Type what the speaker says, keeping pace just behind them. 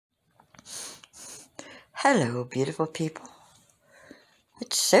Hello, beautiful people.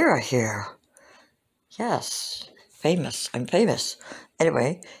 It's Sarah here. Yes, famous. I'm famous.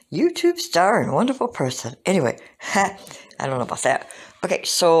 Anyway, YouTube star and wonderful person. Anyway, I don't know about that. Okay,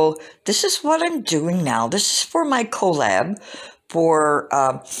 so this is what I'm doing now. This is for my collab for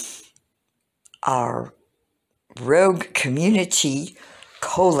our Rogue Community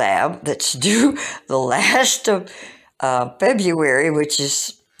collab that's due the last of February, which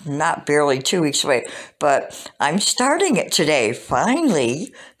is not barely 2 weeks away, but I'm starting it today.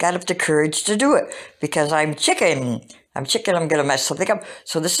 Finally got up the courage to do it because I'm chicken. I'm going to mess something up.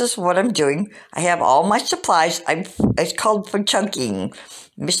 So this is what I'm doing. I have all my supplies. It's called for chunking.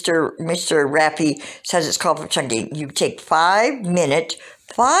 Mr. Rappy says it's called for chunking. You take 5 minute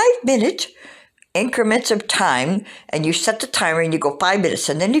increments of time, and you set the timer and you go 5 minutes.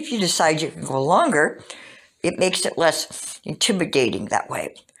 And then if you decide you can go longer, it makes it less intimidating that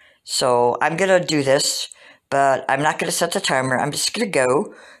way. So I'm going to do this, but I'm not going to set the timer. I'm just going to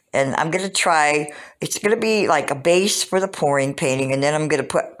go, and I'm going to try. It's going to be like a base for the pouring painting, and then I'm going to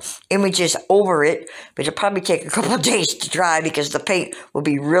put images over it, but it'll probably take a couple of days to dry because the paint will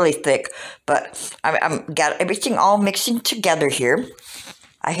be really thick. But I'm got everything all mixing together here.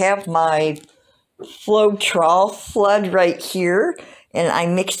 I have my Floetrol flood right here, and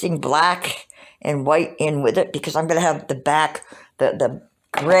I'm mixing black and white in with it because I'm going to have the back, the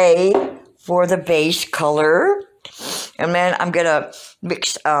gray for the base color. And then I'm going to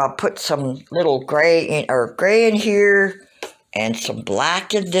mix, put some little gray in here, and some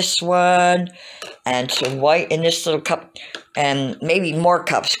black in this one, and some white in this little cup, and maybe more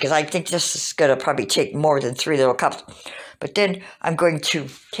cups because I think this is going to probably take more than 3 little cups. But then I'm going to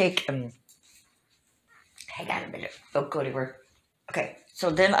take hang on a minute. Oh, go anywhere. Okay, so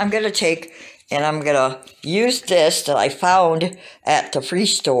then I'm going to take, and I'm going to use this that I found at the free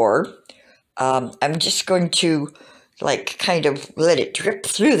store. I'm just going to, like, kind of let it drip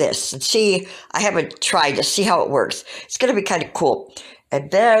through this and see. I haven't tried to see how it works. It's going to be kind of cool.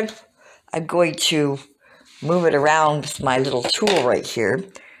 And then I'm going to move it around with my little tool right here.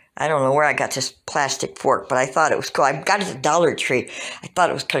 I don't know where I got this plastic fork, but I thought it was cool. I got it at the Dollar Tree. I thought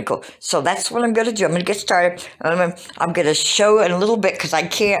it was kind of cool. So that's what I'm going to do. I'm going to get started. I'm going to show in a little bit because I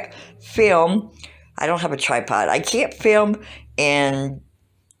can't film. I don't have a tripod. I can't film and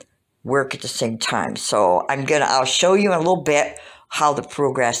work at the same time. So I'll show you in a little bit how the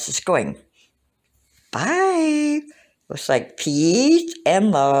progress is going. Bye. Looks like peace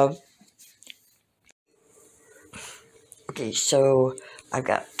and love. Okay, so I've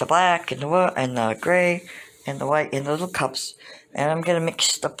got the black and the gray and the white in the little cups, and I'm gonna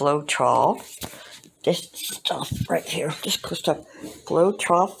mix the Floetrol. This stuff right here, this cool stuff,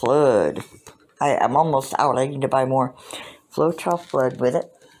 Floetrol Flood. I'm almost out. I need to buy more Floetrol Flood with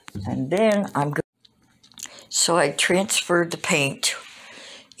it, and then So I transferred the paint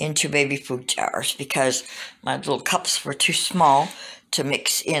into baby food jars because my little cups were too small to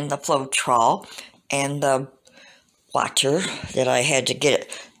mix in the Floetrol and the water, that I had to get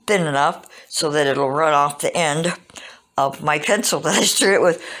it thin enough so that it'll run off the end of my pencil that I stir it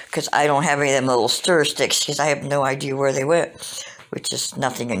with, because I don't have any of them little stir sticks because I have no idea where they went, which is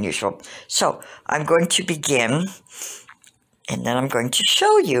nothing unusual. So I'm going to begin, and then I'm going to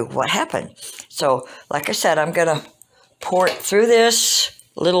show you what happened. So like I said, I'm going to pour it through this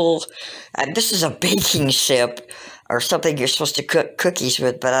little, this is a baking sieve or something you're supposed to cook cookies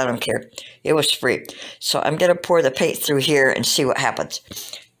with, but I don't care. It was free. So I'm going to pour the paint through here and see what happens.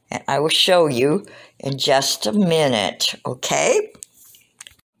 And I will show you in just a minute, okay?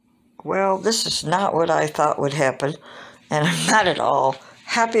 Well, this is not what I thought would happen, and I'm not at all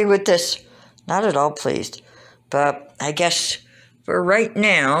happy with this. Not at all pleased. But I guess for right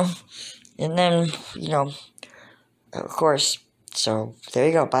now, and then, of course, so there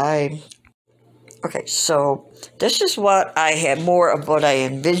you go, bye. Okay, so this is what I had, more of what I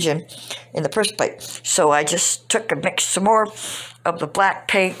envisioned in the first place. So I just took and mixed some more of the black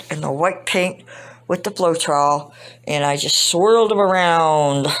paint and the white paint with the Floetrol, and I just swirled them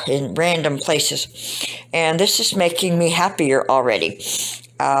around in random places. And this is making me happier already.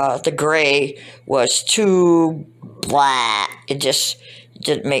 The gray was too black. It just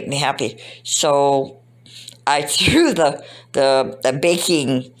didn't make me happy. So I threw the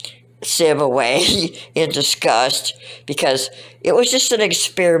baking sieve away in disgust because it was just an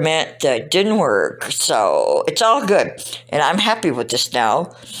experiment that didn't work. So it's all good, and I'm happy with this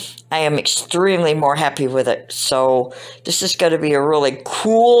now. I am extremely more happy with it. So this is going to be a really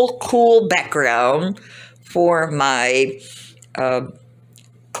cool background for my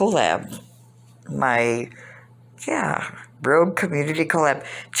collab. Rogue Community Collab.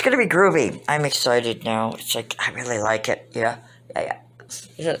 It's gonna be groovy. I'm excited now. It's like, I really like it. Yeah.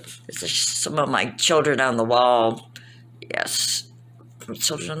 This is some of my children on the wall. Yes. My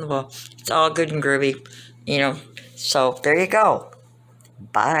children on the wall. It's all good and groovy. You know. So, there you go.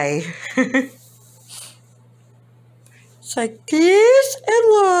 Bye. It's like peace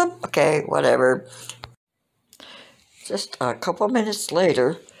and love. Okay, whatever. Just a couple minutes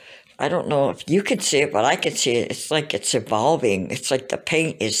later, I don't know if you can see it, but I can see it. It's like it's evolving. It's like the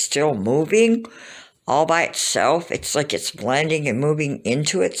paint is still moving all by itself. It's like it's blending and moving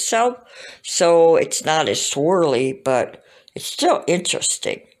into itself. So it's not as swirly, but it's still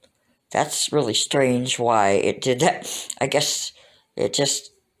interesting. That's really strange why it did that. I guess it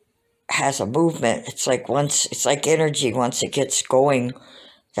just has a movement. It's like energy once it gets going.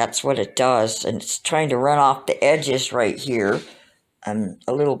 That's what it does. And it's trying to run off the edges right here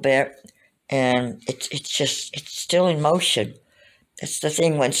a little bit. And it's still in motion. That's the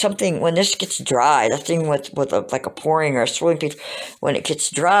thing. When this gets dry, the thing with like a pouring or a swirling piece, when it gets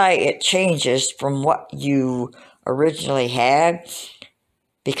dry, it changes from what you originally had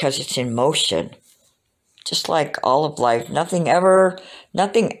because it's in motion. Just like all of life, nothing ever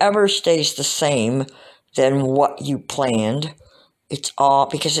stays the same than what you planned. It's all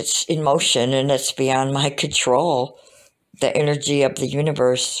because it's in motion and it's beyond my control. The energy of the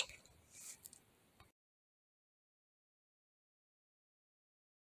universe.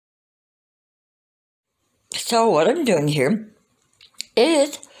 So what I'm doing here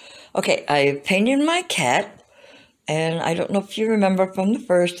is, okay, I painted my cat, and I don't know if you remember from the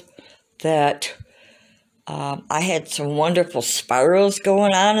first that I had some wonderful spirals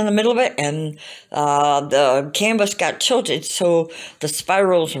going on in the middle of it, and the canvas got tilted, so the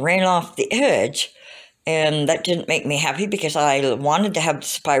spirals ran off the edge, and that didn't make me happy because I wanted to have the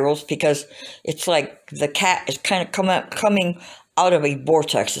spirals because it's like the cat is kind of coming out of a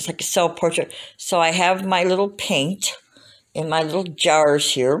vortex. It's like a self-portrait. So I have my little paint in my little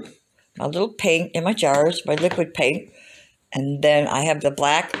jars here, my little paint in my jars, my liquid paint, and then I have the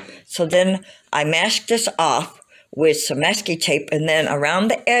black. So then I mask this off with some masking tape, and then around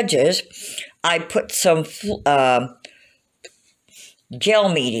the edges, I put some gel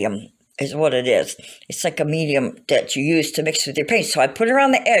medium is what it is. It's like a medium that you use to mix with your paint. So I put it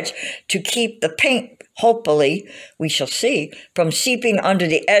around the edge to keep the paint, hopefully, we shall see, from seeping under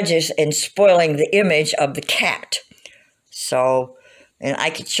the edges and spoiling the image of the cat. So, and I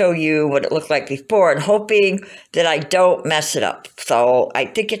could show you what it looked like before and hoping that I don't mess it up. So I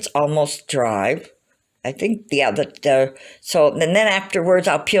think it's almost dry. I think, yeah, so, and then afterwards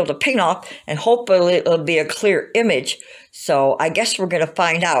I'll peel the paint off and hopefully it'll be a clear image. So I guess we're going to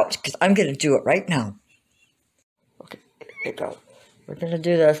find out because I'm going to do it right now. Okay, here we go. We're going to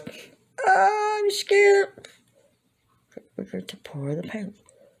do this. I'm scared. We're going to pour the paint.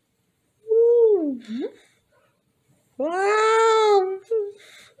 Ooh. Wow.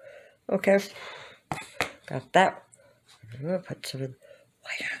 Okay. Got that. I'm going to put some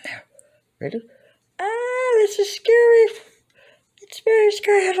white on there. Ready? Ah, this is scary. It's very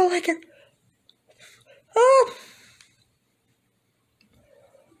scary. I don't like it. Oh.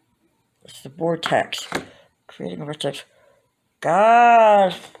 It's the vortex. Creating a vortex.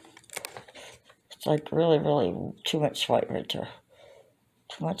 God. It's like really, really too much white right there.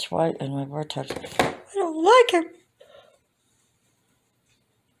 Too much white in my vortex. I don't like it.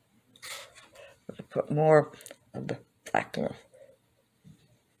 I'm going to put more of the black in it.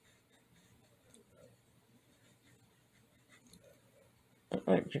 That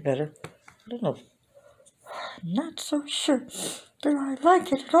might be better. I don't know. I'm not so sure that I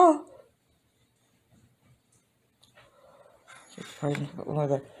like it at all. Put more of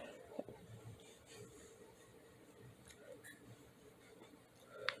the.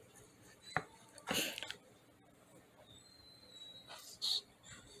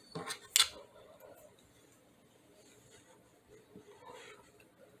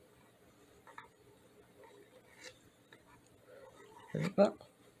 Here we go.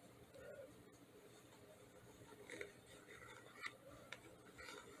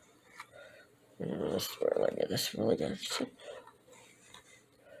 This really good.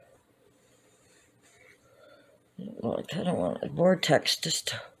 Well, I kind of want a vortex. It's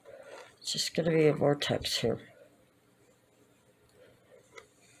just going to be a vortex here.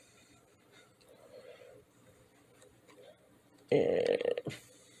 I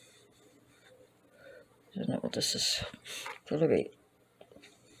don't know what this is going to be.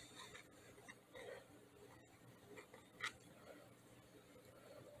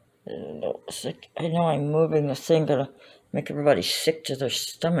 I don't know. It's like, I know I'm moving this thing, gonna make everybody sick to their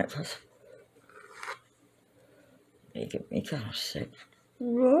stomach. Making me kind of sick.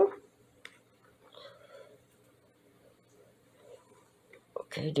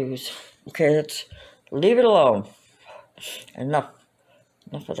 Okay, dudes. Okay, let's leave it alone. Enough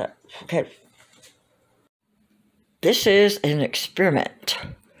of that. Okay. This is an experiment.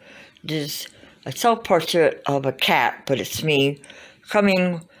 It is a self-portrait of a cat, but it's me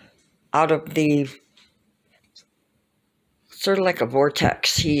coming out of the, sort of like a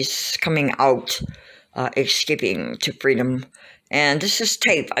vortex. He's coming out, escaping to freedom. And this is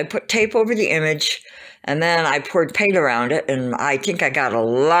tape. I put tape over the image, and then I poured paint around it, and I think I got a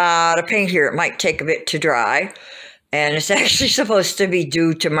lot of paint here. It might take a bit to dry. And it's actually supposed to be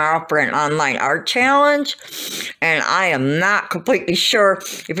due tomorrow for an online art challenge. And I am not completely sure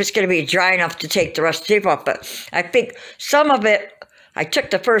if it's going to be dry enough to take the rest of the tape off. But I think some of it, I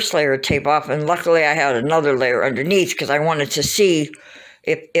took the first layer of tape off, and luckily I had another layer underneath because I wanted to see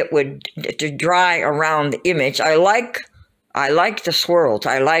if it would to dry around the image. I like the swirls.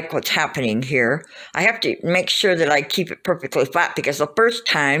 I like what's happening here. I have to make sure that I keep it perfectly flat because the first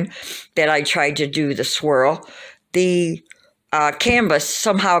time that I tried to do the swirl, the canvas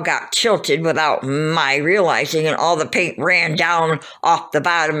somehow got tilted without my realizing, and all the paint ran down off the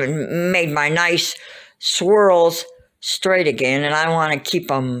bottom and made my nice swirls straight again, and I want to keep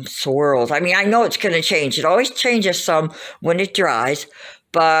them swirls. I mean, I know it's going to change. It always changes some when it dries,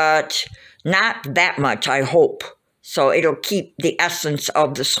 but not that much, I hope. So it'll keep the essence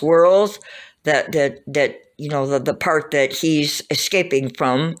of the swirls, that you know, the part that he's escaping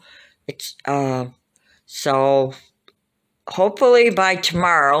from. It's so hopefully by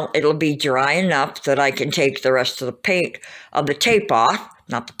tomorrow it'll be dry enough that I can take the rest of the paint of the tape off.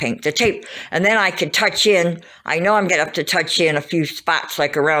 Not the paint, the tape. And then I can touch in. I know I'm going to have to touch in a few spots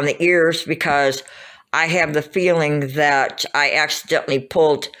like around the ears because I have the feeling that I accidentally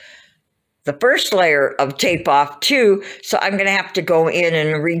pulled the first layer of tape off too, so I'm going to have to go in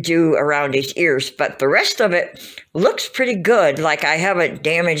and redo around his ears. But the rest of it looks pretty good, like I haven't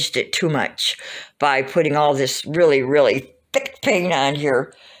damaged it too much by putting all this really, really thick paint on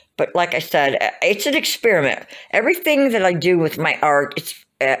here. But like I said, it's an experiment. Everything that I do with my art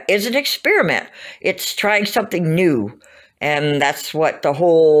is an experiment. It's trying something new. And that's what the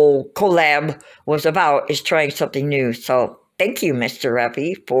whole collab was about, is trying something new. So thank you, Mr.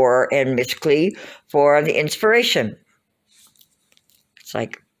 Ravi, and Miss Klee for the inspiration. It's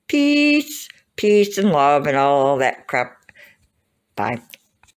like peace, peace and love and all that crap. Bye.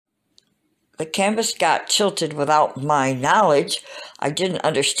 The canvas got tilted without my knowledge. I didn't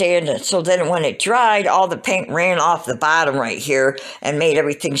understand it. So then when it dried, all the paint ran off the bottom right here and made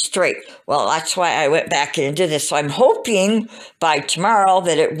everything straight. Well, that's why I went back and did this. So I'm hoping by tomorrow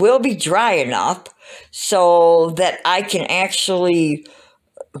that it will be dry enough so that I can actually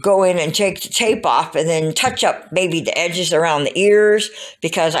go in and take the tape off and then touch up maybe the edges around the ears,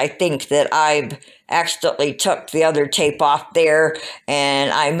 because I think that I've accidentally took the other tape off there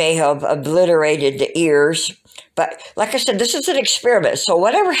and I may have obliterated the ears. But like I said, this is an experiment, so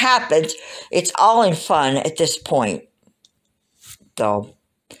whatever happens, it's all in fun at this point. So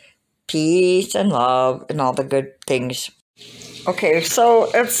peace and love and all the good things. Okay, so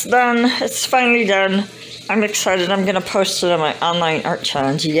it's done. It's finally done. I'm excited. I'm going to post it on my online art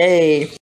challenge. Yay!